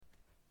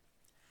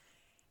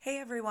Hey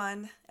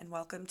everyone, and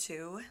welcome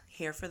to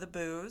Here for the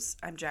Booze.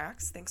 I'm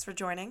Jax. Thanks for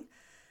joining.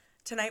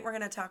 Tonight we're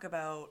going to talk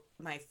about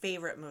my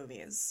favorite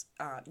movies.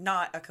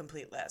 Not a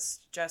complete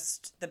list,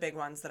 just the big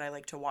ones that I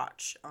like to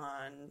watch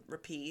on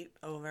repeat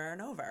over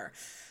and over.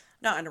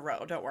 Not in a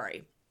row, don't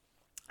worry.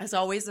 As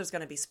always, there's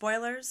going to be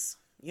spoilers.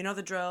 You know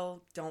the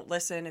drill. Don't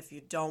listen if you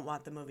don't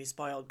want the movie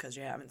spoiled because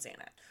you haven't seen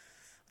it.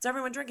 What's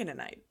everyone drinking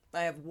tonight?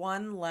 I have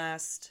one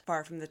last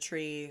Far from the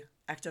Tree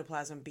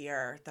ectoplasm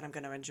beer that I'm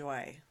going to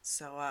enjoy.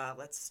 So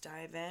let's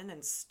dive in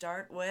and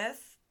start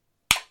with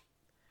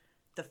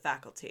The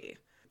Faculty.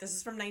 This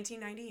is from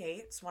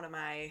 1998. It's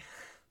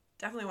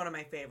definitely one of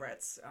my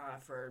favorites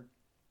for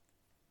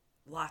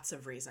lots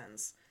of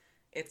reasons.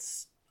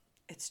 It's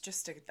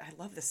I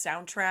love the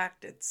soundtrack.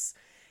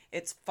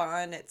 It's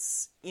fun.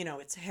 It's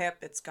hip.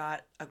 It's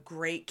got a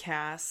great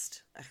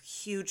cast, a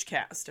huge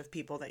cast of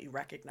people that you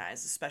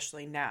recognize,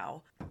 especially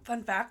now.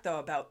 Fun fact, though,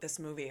 about this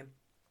movie.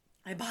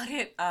 I bought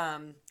it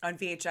on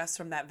VHS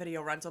from that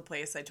video rental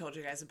place I told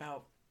you guys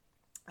about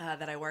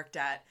that I worked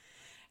at.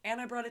 And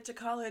I brought it to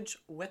college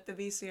with the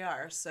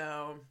VCR.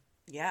 So,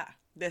 yeah,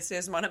 this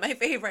is one of my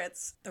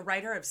favorites. The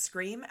writer of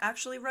Scream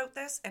actually wrote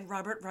this, and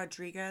Robert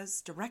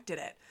Rodriguez directed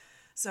it.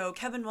 So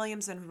Kevin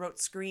Williamson, who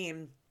wrote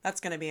Scream, that's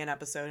going to be an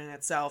episode in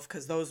itself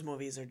because those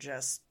movies are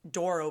just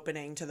door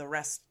opening to the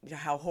rest,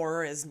 how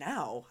horror is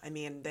now. I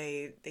mean,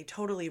 they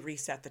totally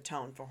reset the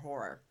tone for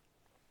horror.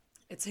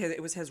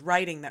 It was his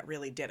writing that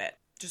really did it.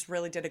 Just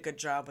really did a good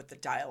job with the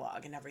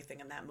dialogue and everything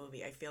in that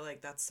movie. I feel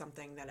like that's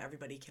something that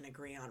everybody can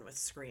agree on with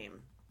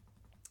Scream.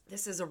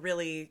 This is a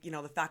really,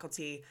 The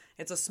Faculty,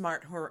 it's a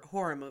smart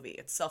horror movie.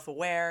 It's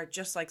self-aware,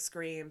 just like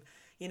Scream,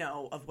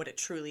 of what it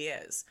truly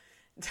is.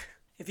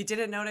 If you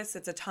didn't notice,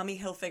 it's a Tommy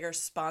Hilfiger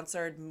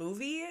sponsored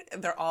movie.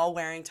 They're all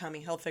wearing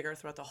Tommy Hilfiger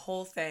throughout the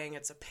whole thing.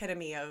 It's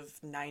epitome of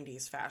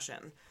 90s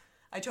fashion.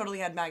 I totally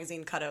had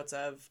magazine cutouts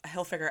of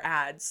Hilfiger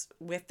ads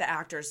with the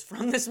actors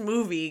from this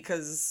movie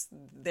because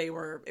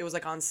it was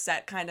like on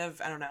set kind of,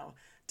 I don't know,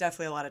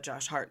 definitely a lot of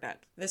Josh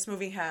Hartnett. This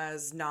movie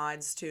has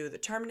nods to The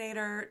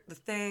Terminator, The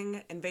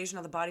Thing, Invasion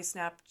of the Body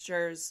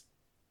Snatchers,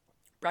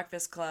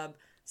 Breakfast Club,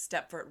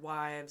 Stepford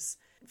Wives.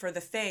 For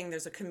The Thing,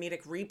 there's a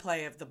comedic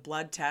replay of the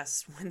blood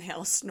test when they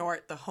all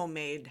snort the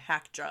homemade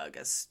hack drug,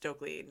 as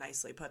Stokely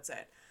nicely puts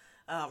it.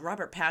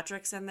 Robert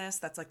Patrick's in this.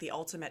 That's like the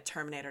ultimate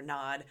Terminator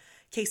nod.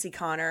 Casey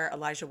Connor,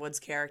 Elijah Wood's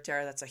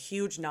character, that's a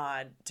huge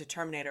nod to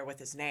Terminator with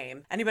his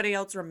name. Anybody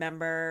else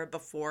remember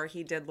before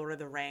he did Lord of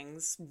the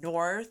Rings,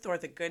 North or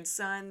The Good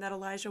Son that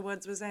Elijah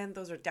Woods was in?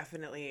 Those are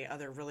definitely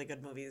other really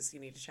good movies you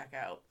need to check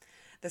out.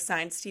 The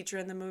science teacher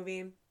in the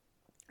movie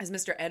is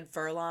Mr. Ed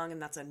Furlong,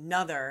 and that's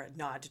another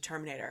nod to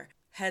Terminator.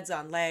 Heads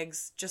on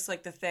legs, just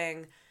like The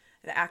Thing.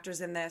 The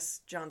actors in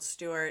this, Jon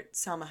Stewart,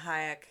 Salma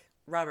Hayek,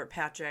 Robert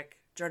Patrick,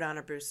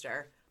 Jordana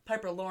Brewster,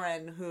 Piper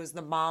Lauren, who's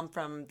the mom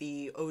from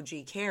the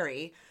OG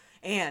Carrie,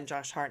 and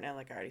Josh Hartnett,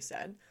 like I already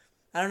said.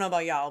 I don't know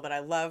about y'all, but I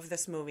love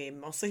this movie,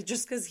 mostly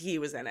just because he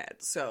was in it.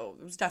 So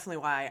it was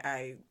definitely why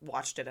I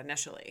watched it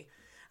initially.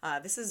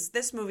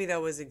 This movie,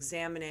 though, was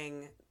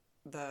examining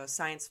the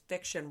science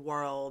fiction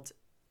world,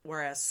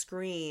 whereas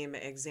Scream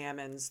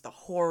examines the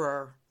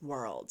horror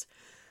world.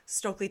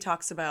 Stokely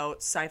talks about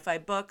sci-fi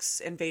books,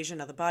 Invasion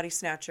of the Body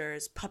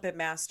Snatchers, Puppet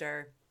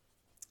Master.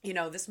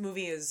 This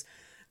movie is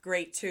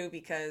great too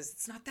because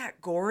it's not that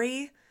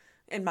gory,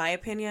 in my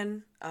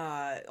opinion.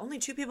 Only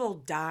 2 people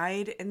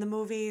died in the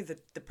movie,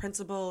 the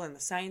principal and the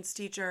science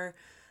teacher.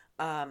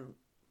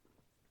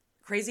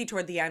 Crazy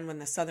toward the end when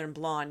the Southern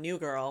blonde new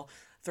girl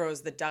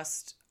throws the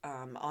dust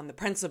on the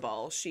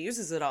principal. She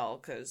uses it all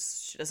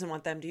because she doesn't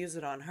want them to use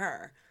it on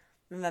her.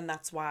 And then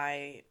that's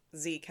why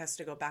Zeke has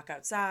to go back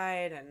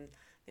outside, and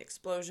the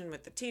explosion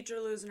with the teacher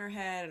losing her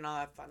head and all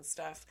that fun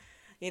stuff.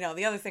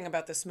 The other thing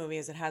about this movie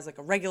is it has like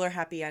a regular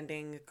happy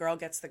ending. Girl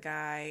gets the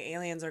guy,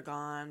 aliens are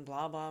gone,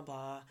 blah, blah,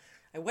 blah.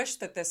 I wish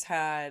that this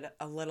had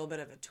a little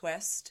bit of a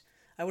twist.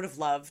 I would have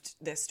loved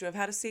this to have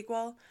had a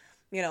sequel.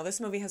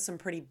 This movie has some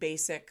pretty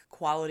basic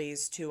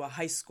qualities to a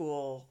high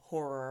school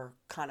horror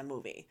kind of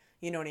movie.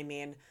 You know what I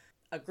mean?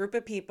 A group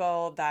of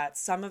people that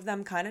some of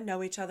them kind of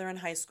know each other in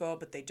high school,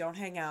 but they don't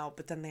hang out,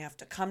 but then they have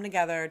to come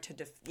together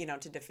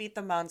to defeat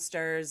the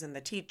monsters and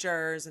the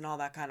teachers and all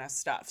that kind of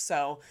stuff.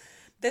 So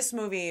this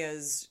movie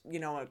is,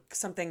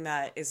 something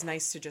that is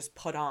nice to just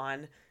put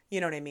on, you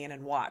know what I mean,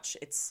 and watch.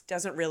 It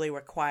doesn't really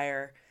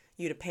require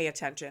you to pay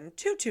attention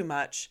too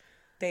much.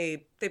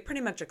 They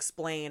pretty much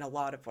explain a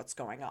lot of what's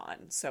going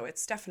on. So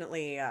it's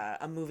definitely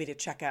a movie to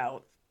check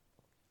out,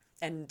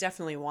 and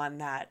definitely one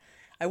that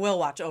I will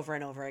watch over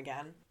and over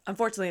again.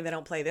 Unfortunately, they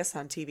don't play this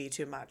on TV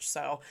too much,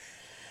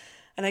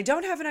 and I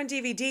don't have it on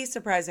DVD,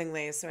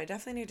 surprisingly, so I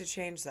definitely need to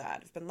change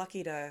that. I've been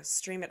lucky to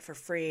stream it for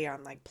free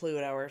on, like,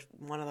 Pluto or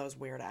one of those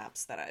weird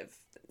apps that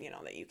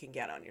that you can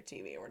get on your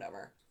TV or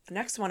whatever. The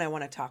next one I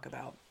want to talk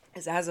about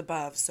is As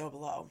Above, So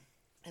Below.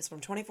 It's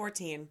from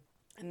 2014,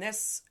 and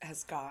this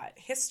has got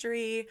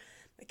history,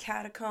 the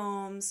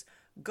catacombs,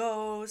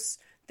 ghosts,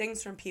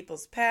 things from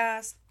people's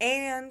past,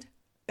 and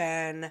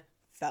Ben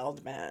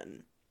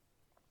Feldman.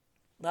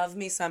 Love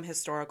me some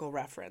historical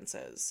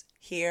references.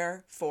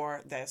 Here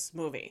for this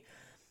movie.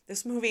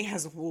 This movie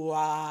has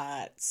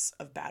lots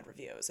of bad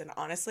reviews, and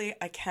honestly,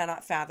 I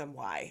cannot fathom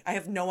why. I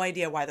have no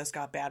idea why this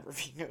got bad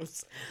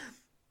reviews.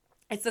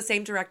 It's the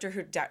same director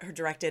who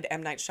directed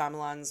M. Night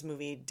Shyamalan's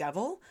movie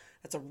Devil.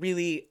 That's a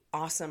really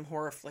awesome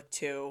horror flick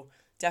too.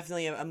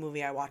 Definitely a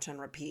movie I watch on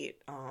repeat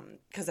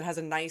because it has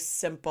a nice,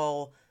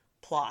 simple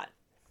plot.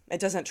 It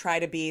doesn't try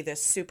to be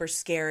this super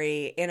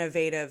scary,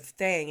 innovative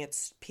thing.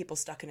 It's people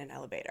stuck in an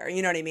elevator.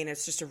 You know what I mean?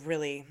 It's just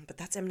but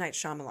that's M. Night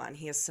Shyamalan.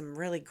 He has some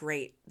really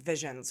great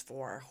visions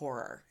for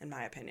horror, in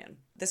my opinion.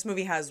 This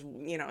movie has,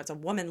 it's a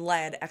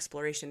woman-led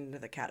exploration into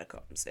the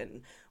catacombs,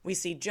 and we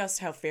see just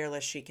how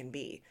fearless she can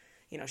be.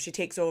 She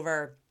takes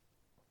over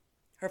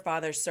her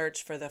father's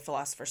search for the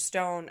Philosopher's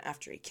Stone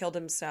after he killed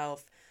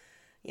himself.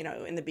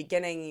 In the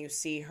beginning, you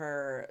see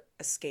her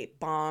escape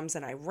bombs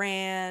in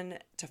Iran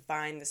to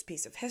find this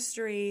piece of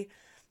history.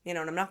 And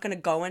I'm not going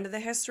to go into the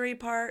history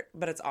part,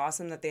 but it's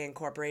awesome that they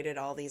incorporated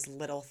all these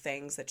little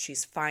things that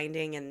she's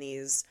finding in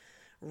these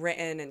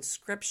written in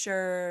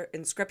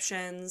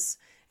inscriptions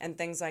and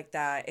things like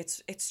that.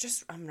 It's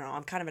just, I don't know,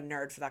 I'm kind of a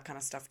nerd for that kind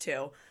of stuff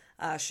too.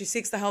 She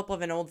seeks the help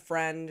of an old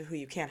friend who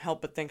you can't help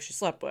but think she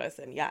slept with.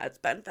 And yeah, it's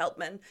Ben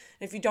Feldman. And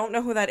if you don't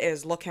know who that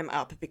is, look him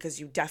up because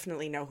you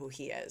definitely know who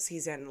he is.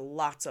 He's in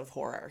lots of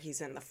horror.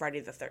 He's in the Friday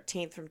the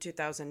 13th from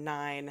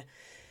 2009.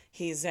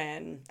 He's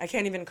in, I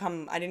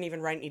didn't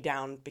even write any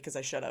down because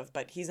I should have,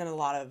 but he's in a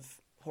lot of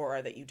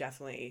horror that you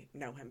definitely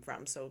know him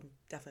from. So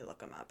definitely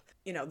look him up.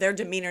 Their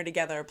demeanor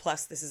together,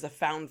 plus this is a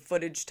found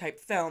footage type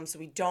film, so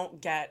we don't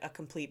get a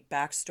complete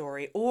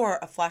backstory or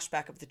a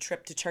flashback of the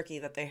trip to Turkey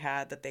that they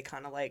had that they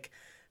kind of like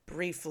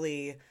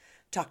briefly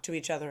talk to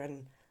each other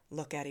and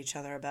look at each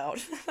other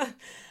about.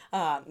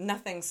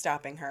 Nothing's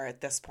stopping her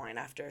at this point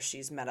after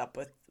she's met up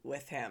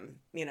with him.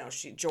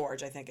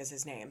 George, I think is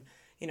his name.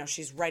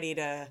 She's ready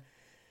to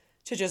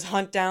just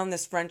hunt down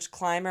this French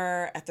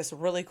climber at this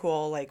really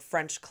cool, like,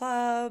 French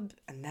club.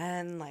 And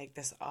then, like,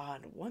 this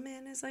odd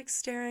woman is, like,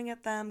 staring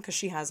at them because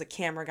she has a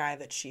camera guy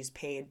that she's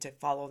paid to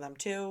follow them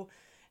too.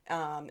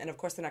 And, of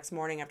course, the next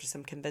morning, after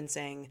some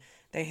convincing,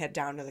 they head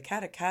down to the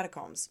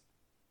catacombs.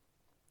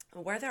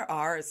 Where there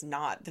is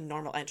not the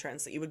normal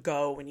entrance that you would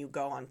go when you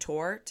go on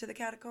tour to the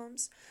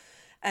catacombs.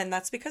 And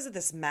that's because of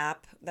this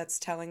map that's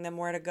telling them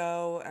where to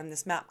go. And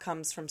this map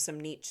comes from some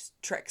neat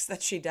tricks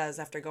that she does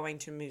after going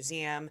to a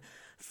museum,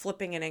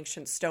 flipping an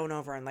ancient stone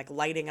over and like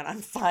lighting it on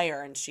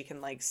fire, and she can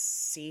like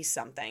see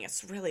something.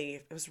 It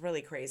was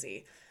really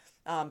crazy.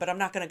 But I'm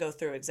not going to go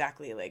through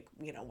exactly like,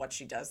 what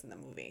she does in the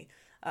movie.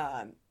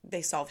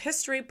 They solve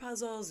history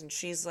puzzles, and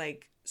she's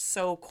like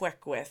so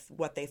quick with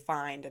what they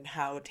find and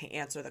how to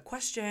answer the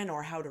question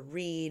or how to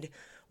read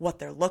what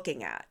they're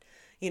looking at.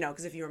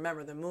 Because if you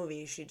remember the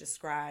movie, she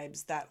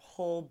describes that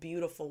whole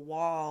beautiful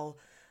wall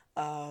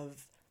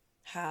of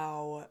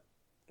how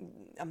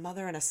a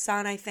mother and a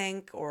son, I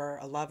think, or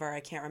a lover, I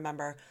can't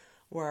remember,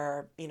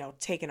 were,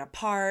 taken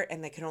apart,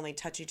 and they could only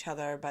touch each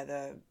other by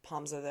the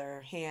palms of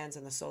their hands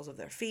and the soles of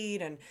their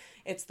feet. And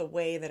it's the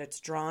way that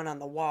it's drawn on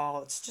the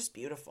wall. It's just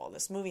beautiful.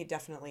 This movie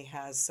definitely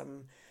has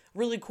some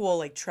really cool,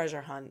 like,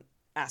 treasure hunt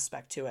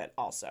aspect to it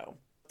also.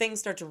 Things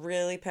start to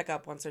really pick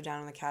up once they're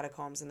down in the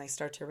catacombs, and they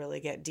start to really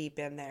get deep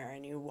in there.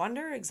 And you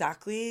wonder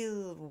exactly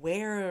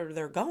where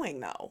they're going,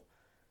 though,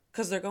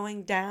 because they're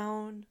going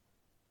down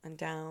and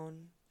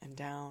down and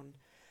down.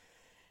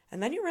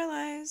 And then you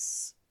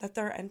realize that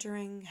they're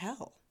entering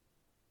hell.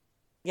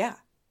 Yeah.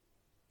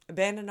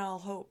 Abandon all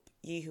hope,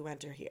 ye who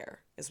enter here,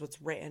 is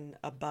what's written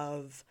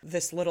above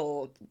this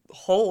little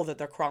hole that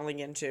they're crawling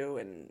into.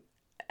 And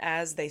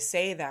as they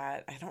say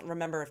that, I don't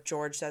remember if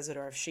George says it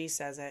or if she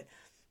says it,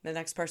 the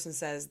next person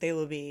says they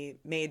will be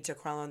made to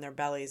crawl on their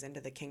bellies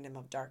into the kingdom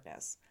of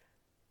darkness.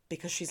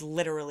 Because she's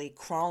literally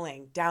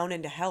crawling down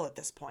into hell at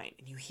this point.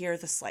 And you hear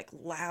this like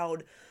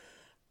loud,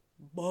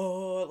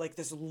 like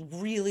this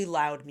really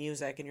loud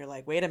music, and you're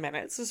like, wait a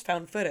minute, this is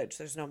found footage,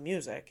 there's no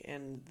music,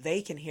 and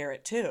they can hear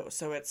it too.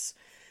 So it's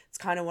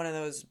kind of one of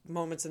those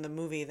moments in the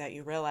movie that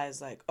you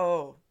realize like,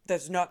 oh,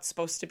 there's not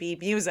supposed to be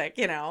music.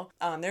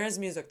 There is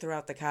music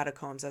throughout the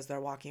catacombs as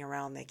they're walking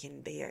around.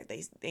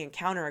 They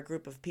encounter a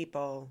group of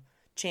people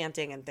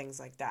chanting and things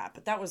like that,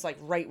 but that was like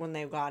right when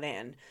they got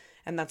in,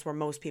 and that's where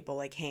most people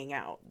like hang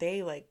out.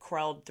 They like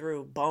crawled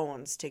through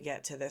bones to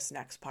get to this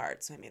next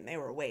part. So I mean, they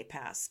were way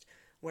past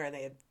where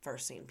they had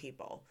first seen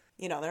people.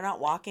 They're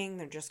not walking,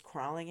 they're just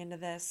crawling into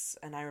this.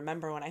 And I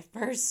remember when I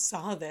first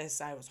saw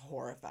this, I was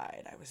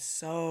horrified. I was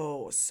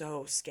so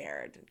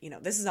scared.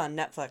 This is on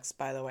Netflix,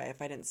 by the way,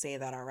 if I didn't say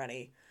that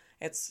already.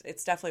 It's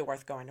definitely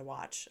worth going to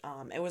watch.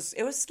 It was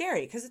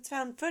scary because it's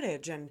found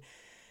footage, and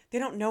they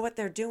don't know what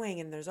they're doing,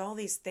 and there's all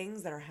these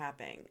things that are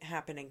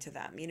happening to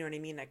them. You know what I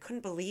mean? I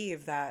couldn't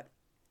believe that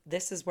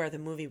this is where the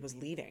movie was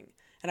leading.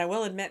 And I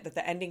will admit that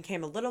the ending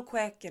came a little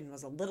quick and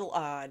was a little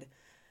odd.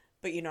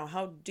 But,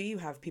 how do you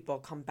have people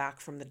come back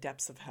from the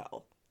depths of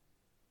hell?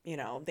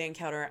 They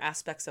encounter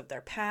aspects of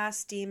their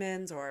past,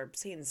 demons or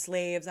Satan's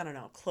slaves. I don't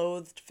know,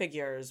 clothed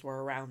figures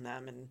were around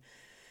them. And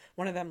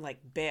one of them, like,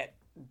 bit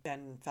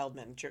Ben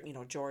Feldman,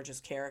 George's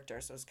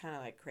character. So it's kind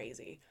of like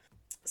crazy.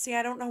 See,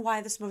 I don't know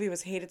why this movie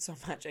was hated so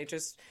much. I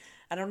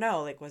don't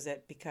know. Like, was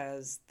it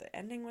because the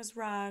ending was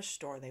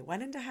rushed or they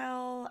went into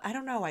hell? I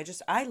don't know.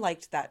 I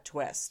liked that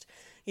twist,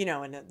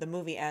 and the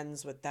movie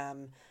ends with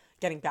them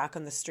getting back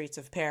on the streets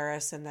of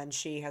Paris, and then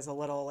she has a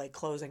little like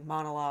closing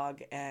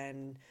monologue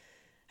and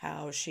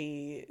how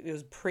it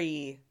was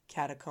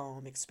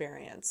pre-catacomb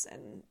experience.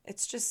 And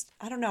it's just,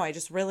 I don't know. I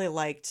just really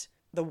liked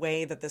the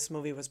way that this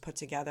movie was put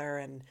together.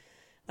 And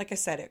like I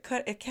said,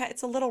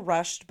 it's a little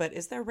rushed, but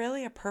is there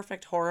really a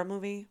perfect horror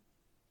movie?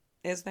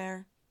 Is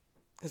there?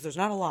 Because there's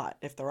not a lot,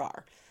 if there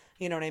are.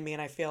 You know what I mean?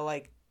 I feel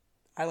like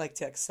I like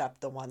to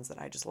accept the ones that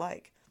I just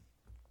like.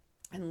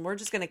 And we're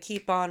just going to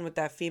keep on with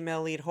that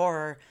female lead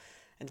horror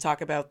and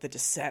talk about The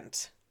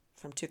Descent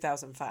from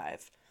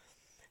 2005.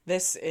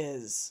 This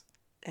is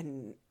a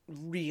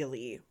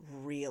really,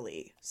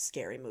 really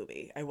scary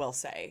movie, I will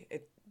say.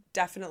 It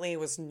definitely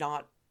was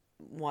not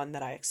one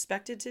that I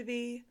expected to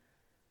be,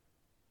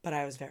 but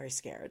I was very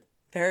scared.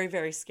 Very,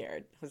 very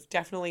scared. I was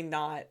definitely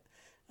not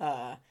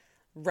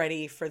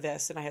ready for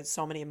this, and I had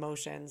so many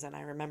emotions, and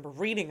I remember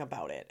reading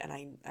about it, and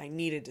I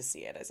needed to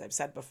see it, as I've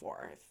said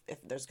before. If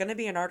there's going to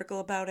be an article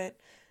about it,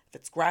 if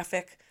it's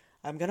graphic,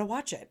 I'm going to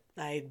watch it.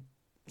 I'm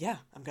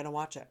going to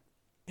watch it.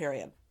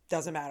 Period.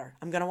 Doesn't matter.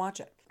 I'm going to watch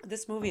it.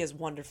 This movie is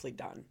wonderfully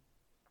done.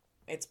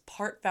 It's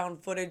part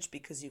found footage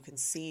because you can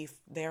see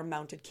their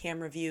mounted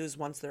camera views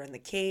once they're in the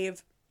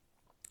cave,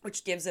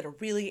 which gives it a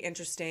really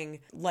interesting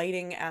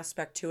lighting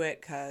aspect to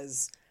it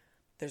because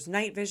there's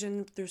night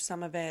vision through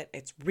some of it.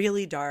 It's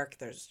really dark.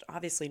 There's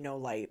obviously no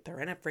light.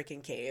 They're in a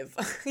freaking cave.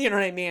 You know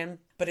what I mean?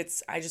 But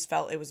I just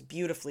felt it was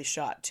beautifully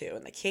shot too.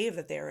 And the cave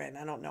that they were in,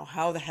 I don't know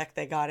how the heck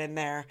they got in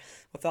there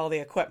with all the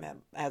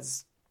equipment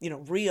as,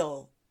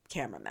 real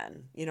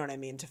cameramen, you know what I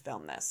mean, to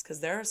film this. Because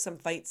there are some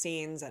fight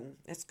scenes and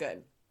it's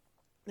good.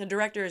 The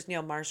director is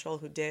Neil Marshall,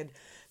 who did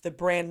the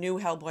brand new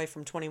Hellboy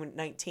from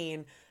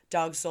 2019,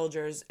 Dog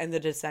Soldiers, and The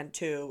Descent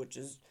 2, which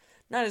is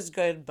not as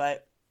good,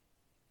 but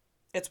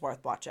it's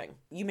worth watching.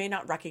 You may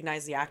not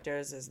recognize the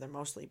actors as they're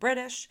mostly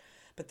British,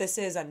 but this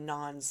is a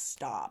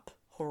non-stop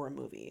horror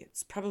movie.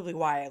 It's probably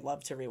why I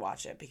love to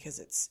rewatch it, because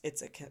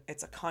it's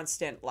a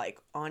constant, like,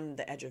 on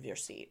the edge of your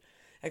seat.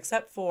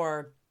 Except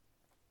for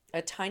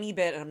a tiny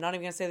bit, and I'm not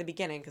even going to say the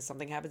beginning because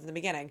something happens in the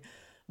beginning,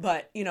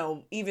 but,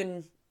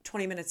 even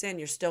 20 minutes in,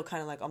 you're still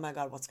kind of like, oh my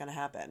God, what's going to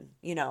happen?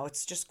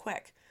 It's just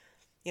quick.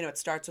 It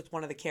starts with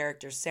one of the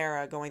characters,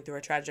 Sarah, going through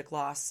a tragic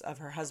loss of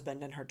her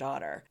husband and her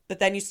daughter. But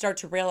then you start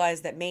to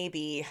realize that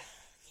maybe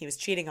he was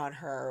cheating on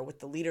her with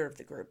the leader of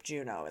the group,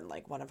 Juno, and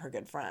like one of her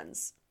good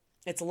friends.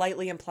 It's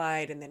lightly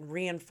implied and then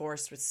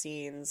reinforced with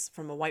scenes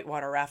from a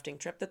whitewater rafting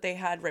trip that they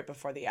had right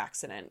before the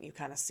accident. You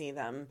kind of see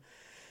them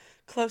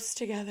close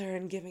together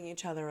and giving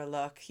each other a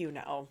look,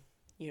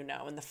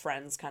 and the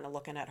friends kind of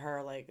looking at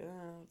her like,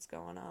 oh, what's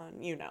going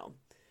on?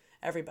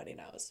 Everybody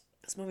knows.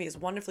 This movie is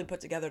wonderfully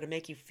put together to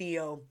make you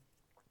feel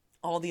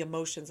all the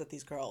emotions that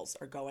these girls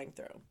are going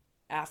through.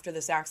 After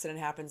this accident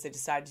happens, they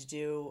decide to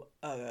do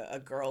a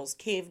girls'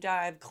 cave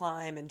dive,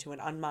 climb into an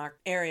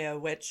unmarked area,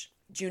 which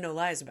Juno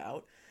lies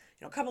about.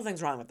 A couple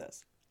things wrong with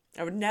this.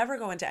 I would never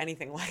go into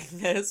anything like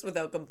this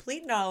without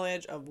complete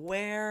knowledge of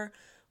where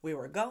we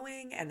were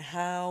going and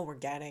how we're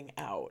getting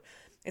out.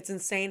 It's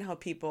insane how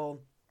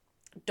people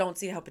don't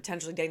see how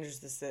potentially dangerous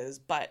this is,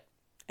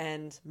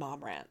 and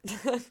mom rant.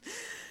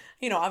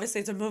 Obviously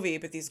it's a movie,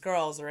 but these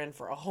girls are in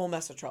for a whole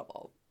mess of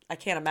trouble. I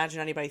can't imagine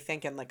anybody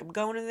thinking, like, I'm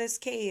going to this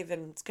cave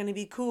and it's going to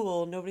be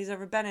cool. Nobody's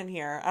ever been in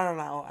here. I don't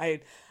know. I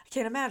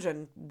can't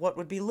imagine what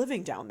would be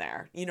living down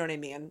there. You know what I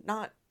mean?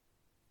 Not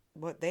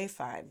what they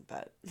find,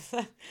 but,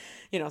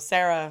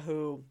 Sarah,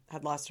 who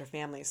had lost her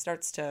family,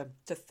 starts to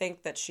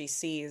think that she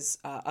sees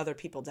other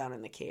people down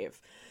in the cave.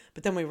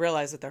 But then we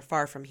realize that they're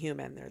far from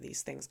human. They're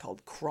these things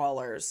called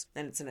crawlers,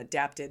 and it's an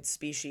adapted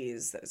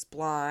species that is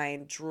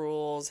blind,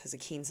 drools, has a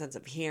keen sense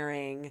of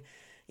hearing.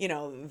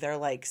 They're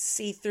like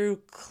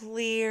see-through,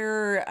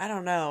 clear, I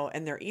don't know,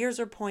 and their ears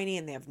are pointy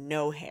and they have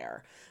no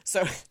hair.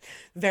 So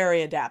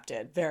very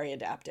adapted, very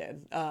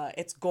adapted.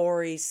 It's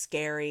gory,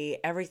 scary,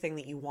 everything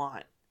that you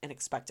want and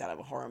expect out of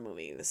a horror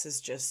movie. This is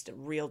just a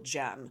real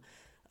gem,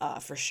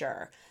 for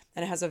sure.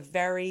 And it has a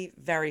very,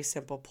 very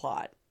simple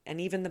plot.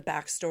 And even the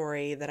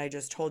backstory that I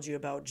just told you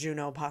about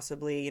Juno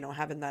possibly,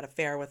 having that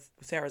affair with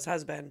Sarah's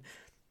husband,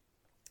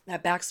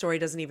 that backstory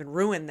doesn't even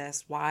ruin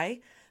this. Why?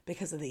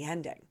 Because of the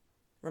ending.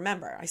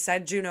 Remember, I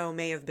said Juno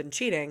may have been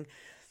cheating,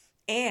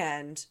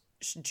 and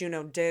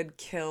Juno did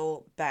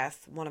kill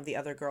Beth, one of the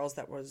other girls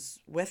that was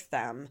with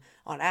them,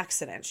 on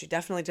accident. She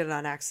definitely did it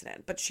on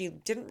accident, but she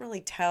didn't really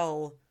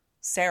tell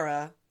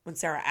Sarah when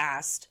Sarah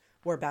asked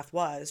where Beth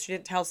was. She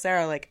didn't tell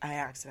Sarah, like, I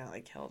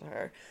accidentally killed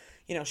her.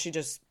 She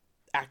just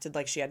acted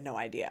like she had no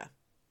idea.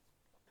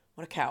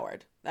 What a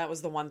coward. That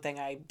was the one thing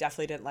I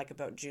definitely didn't like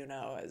about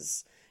Juno,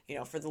 is,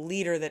 for the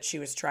leader that she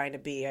was trying to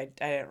be, I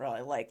didn't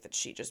really like that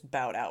she just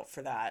bowed out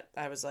for that.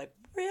 I was like,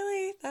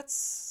 really?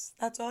 That's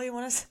all you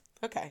want to say?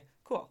 Okay,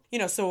 Cool.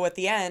 So at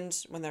the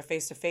end, when they're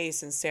face to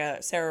face and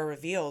Sarah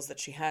reveals that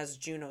she has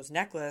Juno's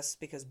necklace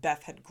because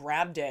Beth had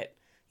grabbed it,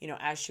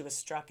 as she was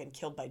struck and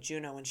killed by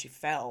Juno when she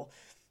fell.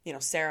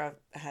 Sarah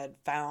had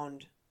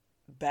found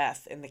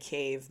Beth in the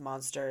cave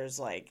monster's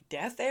like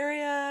death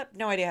area.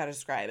 No idea how to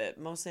describe it.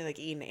 Mostly like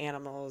eating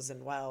animals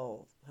and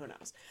well, who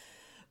knows.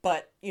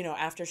 But,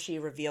 after she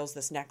reveals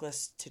this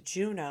necklace to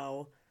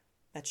Juno,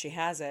 that she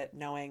has it,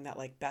 knowing that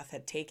like Beth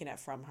had taken it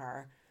from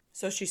her.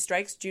 So she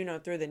strikes Juno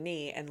through the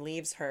knee and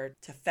leaves her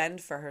to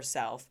fend for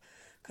herself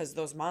because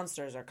those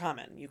monsters are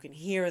coming. You can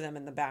hear them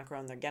in the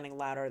background. They're getting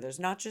louder. There's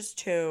not just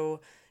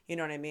two, you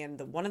know what I mean?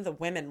 One of the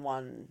women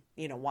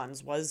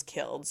ones was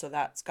killed. So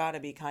that's got to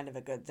be kind of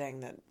a good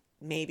thing that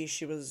maybe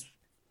she was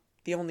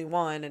the only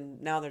one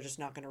and now they're just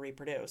not going to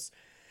reproduce.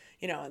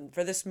 And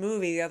for this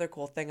movie, the other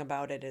cool thing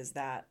about it is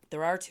that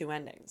there are two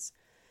endings.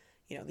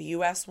 The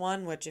US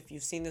one, which if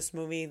you've seen this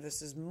movie,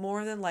 this is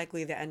more than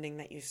likely the ending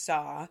that you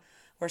saw,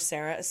 where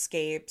Sarah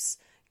escapes,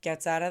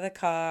 gets out of the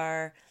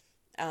car,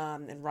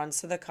 and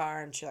runs to the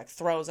car, and she like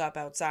throws up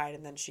outside,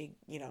 and then she,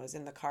 is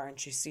in the car and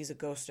she sees a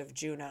ghost of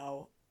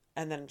Juno,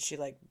 and then she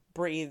like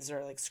breathes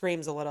or like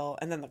screams a little,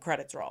 and then the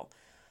credits roll.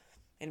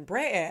 In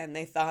Britain,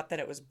 they thought that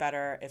it was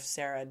better if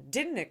Sarah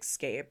didn't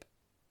escape.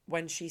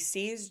 When she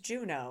sees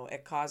Juno,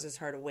 it causes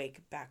her to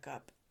wake back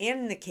up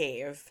in the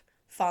cave,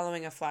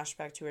 following a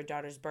flashback to her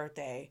daughter's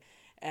birthday.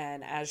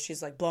 And as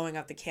she's like blowing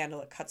out the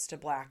candle, it cuts to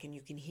black and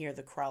you can hear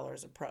the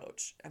crawlers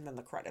approach, and then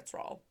the credits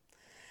roll.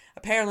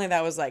 Apparently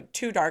that was like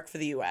too dark for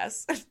the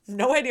US.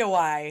 No idea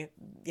why,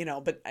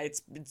 but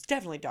it's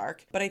definitely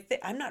dark. But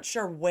I'm not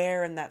sure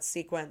where in that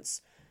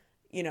sequence,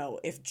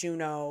 if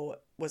Juno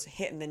was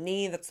hit in the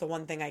knee. That's the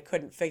one thing I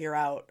couldn't figure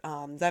out.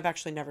 I've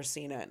actually never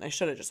seen it and I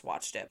should have just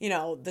watched it.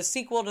 The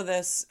sequel to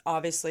this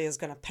obviously is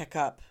going to pick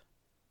up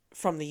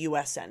from the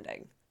US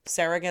ending.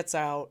 Sarah gets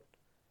out.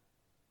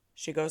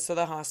 She goes to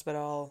the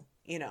hospital,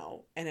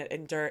 and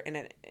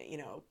it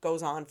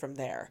goes on from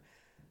there.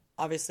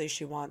 Obviously,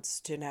 she wants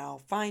to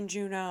now find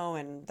Juno,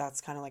 and that's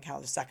kind of like how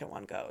the second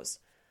one goes.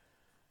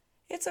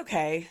 It's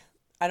okay.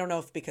 I don't know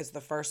if because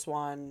the first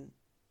one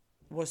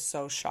was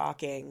so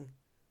shocking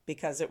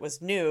because it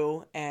was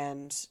new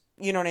and,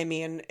 you know what I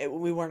mean?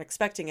 We weren't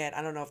expecting it.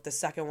 I don't know if the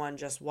second one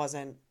just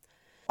wasn't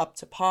up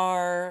to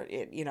par.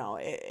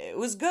 It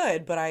was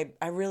good, but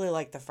I really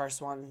liked the first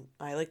one.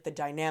 I liked the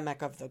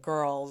dynamic of the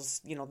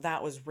girls.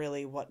 That was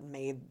really what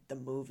made the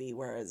movie,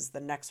 whereas the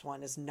next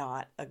one is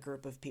not a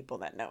group of people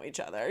that know each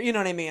other. You know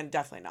what I mean?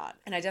 Definitely not.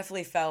 And I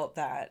definitely felt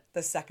that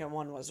the second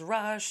one was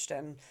rushed,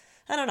 and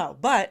I don't know.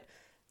 But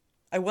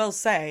I will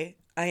say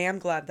I am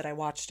glad that I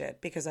watched it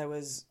because I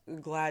was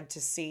glad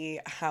to see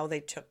how they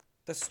took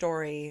the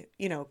story,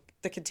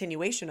 the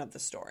continuation of the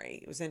story.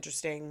 It was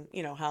interesting,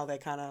 how they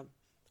kind of...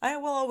 I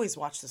will always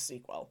watch the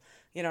sequel.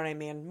 You know what I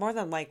mean? More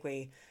than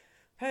likely,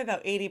 probably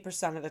about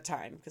 80% of the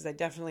time, because I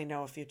definitely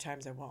know a few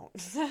times I won't.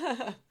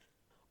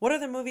 What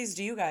other movies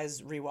do you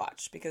guys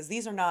rewatch? Because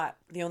these are not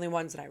the only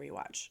ones that I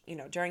rewatch.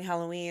 During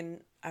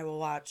Halloween, I will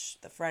watch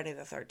the Friday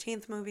the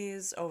 13th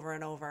movies over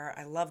and over.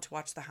 I love to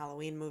watch the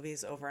Halloween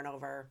movies over and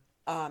over.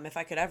 If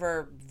I could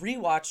ever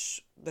rewatch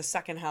the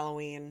second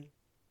Halloween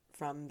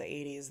from the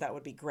 80s, that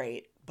would be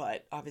great.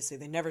 But obviously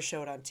they never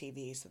show it on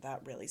TV, so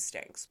that really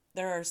stinks.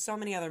 There are so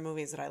many other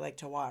movies that I like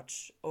to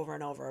watch over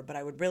and over, but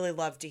I would really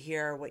love to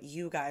hear what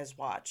you guys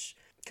watch,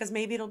 because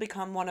maybe it'll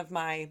become one of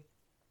my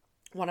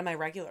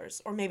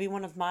regulars, or maybe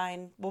one of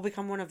mine will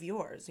become one of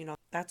yours.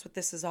 That's what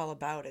this is all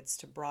about. It's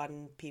to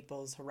broaden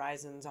people's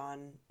horizons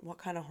on what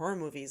kind of horror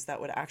movies that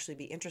would actually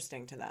be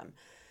interesting to them.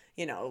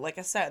 Like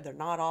I said, they're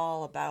not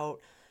all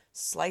about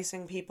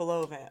slicing people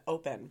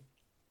open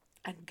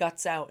and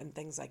guts out and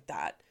things like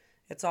that.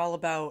 It's all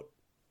about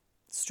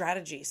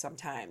strategy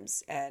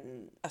sometimes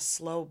and a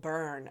slow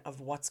burn of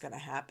what's going to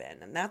happen.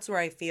 And that's where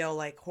I feel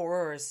like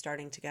horror is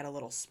starting to get a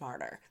little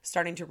smarter,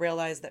 starting to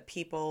realize that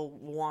people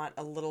want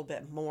a little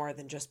bit more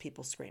than just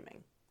people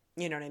screaming.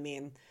 You know what I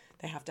mean?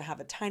 They have to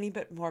have a tiny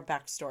bit more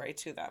backstory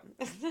to them.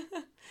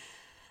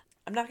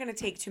 I'm not going to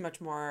take too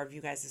much more of you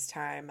guys'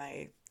 time.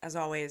 As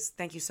always,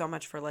 thank you so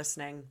much for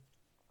listening.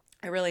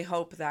 I really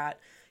hope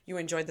that you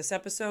enjoyed this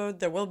episode.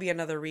 There will be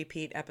another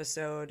repeat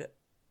episode.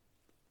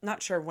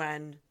 Not sure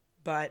when,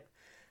 but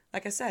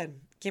like I said,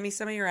 give me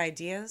some of your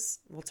ideas.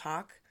 We'll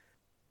talk.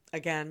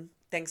 Again,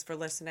 thanks for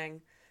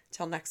listening.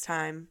 Till next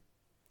time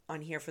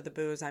on Here for the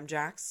Booze, I'm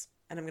Jax,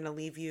 and I'm going to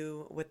leave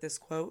you with this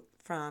quote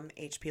from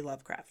H.P.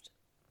 Lovecraft.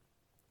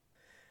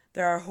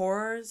 There are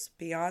horrors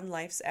beyond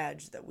life's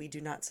edge that we do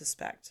not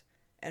suspect,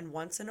 and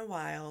once in a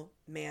while,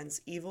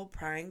 man's evil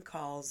prying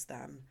calls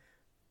them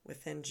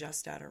within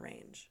just out of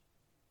range.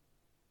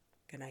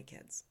 Good night,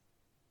 kids.